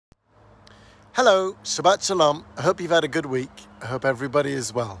Hello, Shabbat Shalom. I hope you've had a good week. I hope everybody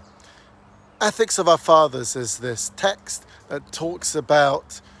is well. Ethics of Our Fathers is this text that talks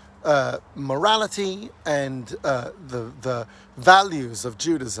about morality and the values of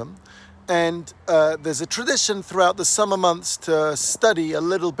Judaism. And there's a tradition throughout the summer months to study a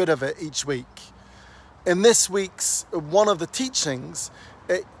little bit of it each week. In this week's one of the teachings,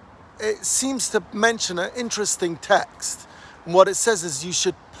 it seems to mention an interesting text. And what it says is you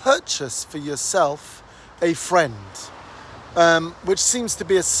should purchase for yourself a friend, which seems to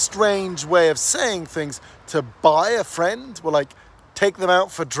be a strange way of saying things. To buy a friend, well, like take them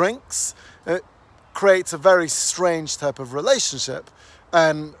out for drinks, it creates a very strange type of relationship.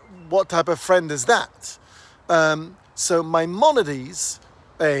 And what type of friend is that? So Maimonides,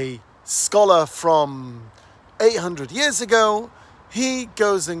 a scholar from 800 years ago, he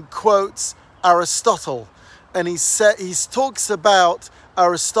goes and quotes Aristotle, and he talks about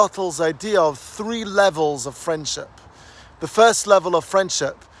Aristotle's idea of 3 levels of friendship. The first level of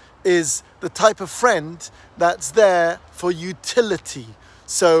friendship is the type of friend that's there for utility.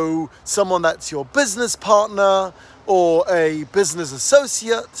 So someone that's your business partner or a business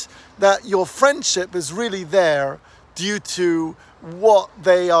associate, that your friendship is really there due to what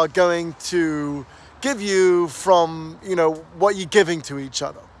they are going to give you from, what you're giving to each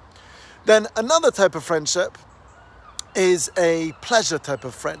other. Then another type of friendship is a pleasure type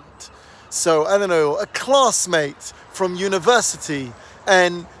of friend. So, I don't know, a classmate from university,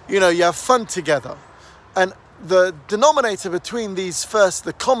 and, you have fun together. And the denominator between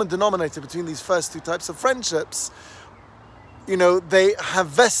the common denominator between these first 2 types of friendships, they have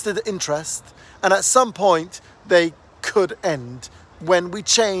vested interest, and at some point they could end when we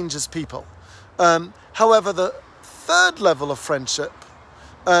change as people. However, the third level of friendship,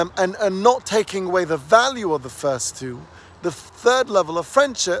 and not taking away the value of the first 2, the third level of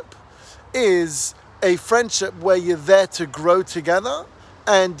friendship is a friendship where you're there to grow together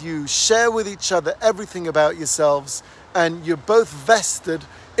and you share with each other everything about yourselves, and you're both vested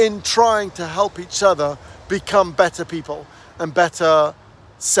in trying to help each other become better people and better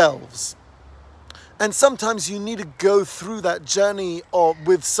selves. And sometimes you need to go through that journey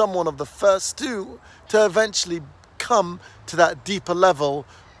with someone of the first 2 to eventually come to that deeper level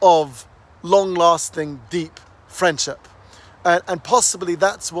of long-lasting, deep friendship. And possibly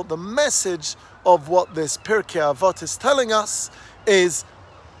that's what the message of what this Pirkei Avot is telling us is,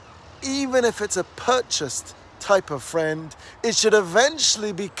 even if it's a purchased type of friend, it should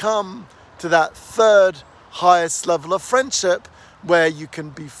eventually become to that third highest level of friendship where you can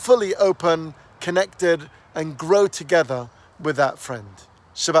be fully open, connected, and grow together with that friend.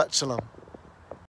 Shabbat Shalom.